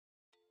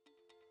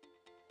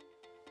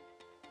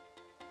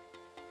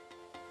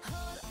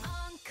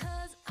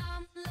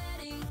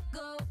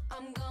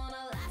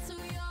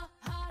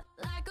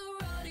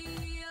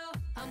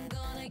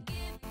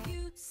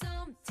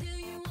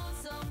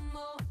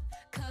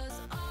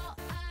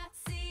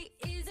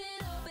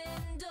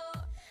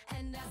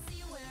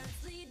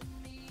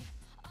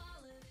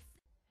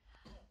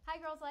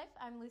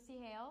I'm Lucy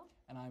Hale.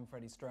 And I'm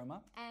Freddie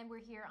Stromer. And we're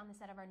here on the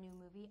set of our new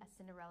movie, A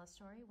Cinderella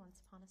Story, Once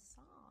Upon a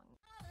Song.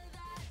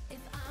 If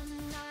I'm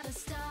not a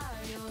star,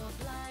 you're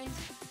blind.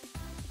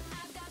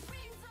 I've got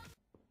rings on.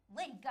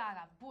 Lady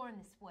Gaga, Born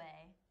This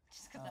Way.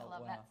 Just because I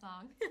love that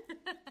song.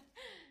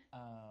 Oh,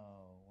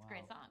 wow. It's a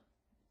great song.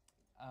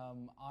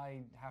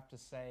 I have to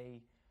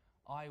say,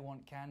 I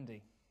want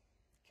candy,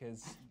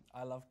 because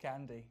I love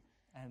candy.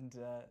 And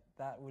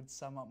that would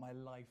sum up my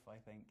life, I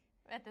think.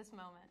 At this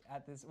moment.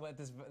 At this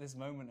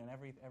moment and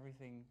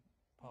everything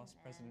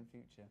past, present, and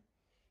future.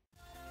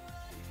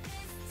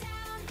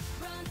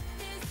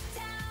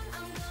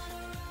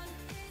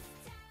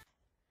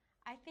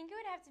 I think it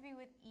would have to be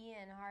with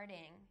Ian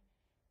Harding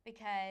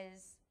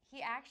because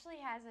he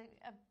actually has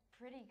a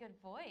pretty good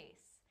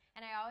voice.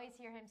 And I always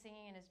hear him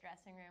singing in his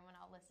dressing room when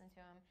I'll listen to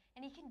him.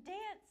 And he can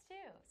dance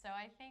too. So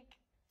I think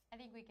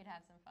we could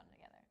have some fun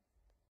together.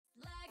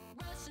 Like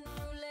Russian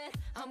roulette,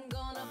 I'm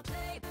gonna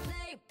play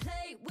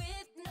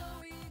with no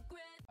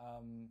regret.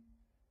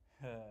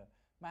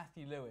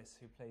 Matthew Lewis,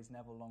 who plays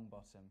Neville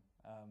Longbottom,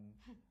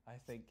 I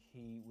think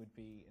he would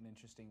be an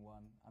interesting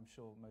one. I'm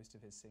sure most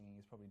of his singing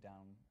is probably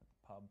down at the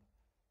pub,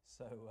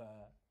 so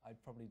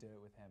I'd probably do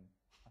it with him.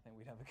 I think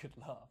we'd have a good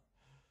laugh.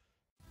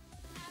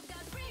 I've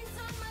got rings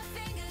on my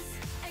fingers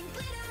and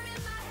glitter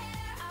in my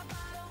hair. I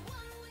bought a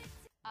one-week.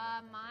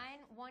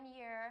 Mine, one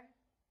year,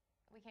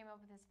 we came up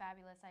with this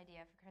fabulous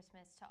idea for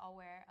Christmas to all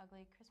wear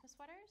ugly Christmas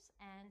sweaters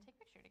and take a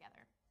picture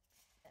together.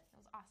 It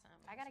was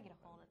awesome. I gotta get a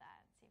hold of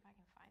that and see if I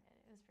can find it.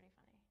 It was pretty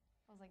funny.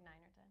 I was like 9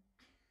 or 10.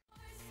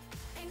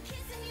 And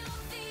kissing your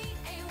feet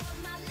ain't what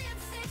my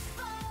lipstick's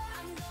for.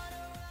 I'm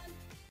gonna run.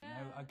 You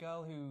know, a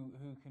girl who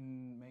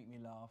can make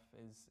me laugh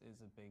is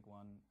a big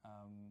one,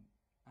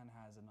 and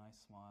has a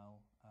nice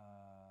smile,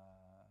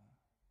 I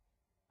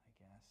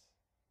guess,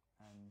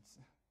 and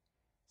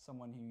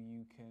someone who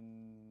you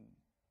can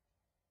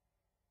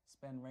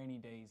spend rainy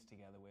days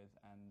together with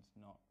and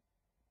not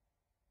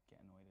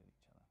get annoyed at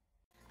each other.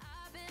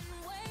 I've been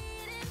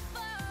waiting for.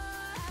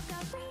 I've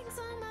got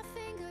rings on my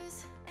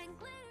fingers and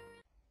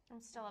glitter. I'm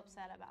still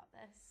upset about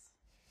this.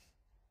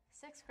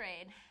 6th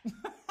grade.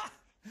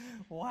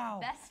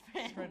 Wow. Best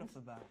friend. Straight off the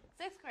bat.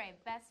 6th grade,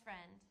 best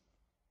friend.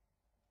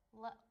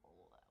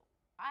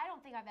 I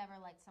don't think I've ever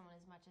liked someone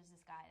as much as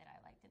this guy that I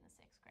liked in the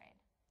 6th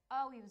grade.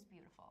 Oh, he was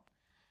beautiful.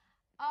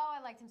 Oh, I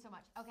liked him so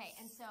much. Okay,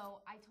 and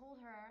so I told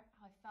her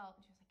how I felt,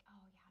 and she was like, oh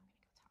yeah, I'm gonna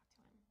go talk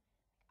to him.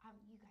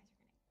 You guys are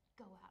gonna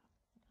go out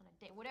on a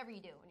date, whatever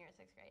you do when you're in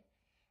 6th grade.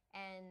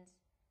 And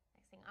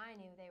next thing I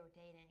knew, they were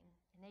dating,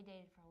 and they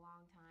dated for a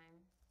long time.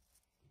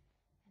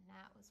 And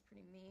that was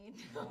pretty mean.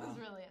 I was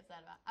really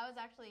upset about it.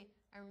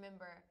 I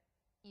remember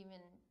even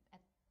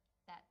at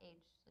that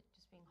age, like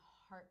just being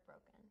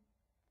heartbroken.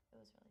 It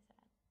was really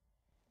sad.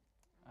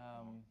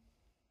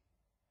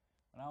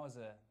 When I was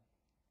a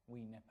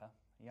wee nipper,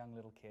 a young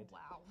little kid.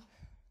 Wow.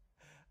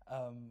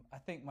 I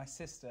think my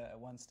sister at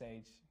one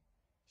stage,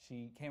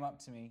 she came up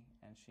to me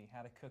and she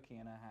had a cookie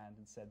in her hand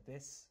and said,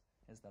 "This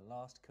is the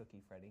last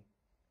cookie, Freddie."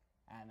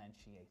 And then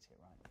she ate it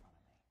right in front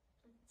of me.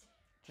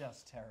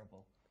 Just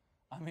terrible.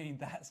 I mean,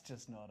 that's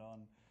just not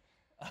on.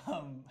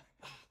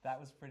 That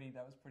was pretty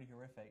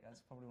horrific.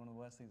 That's probably one of the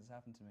worst things that's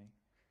happened to me.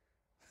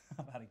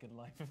 I've had a good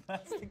life if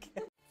that's the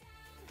case.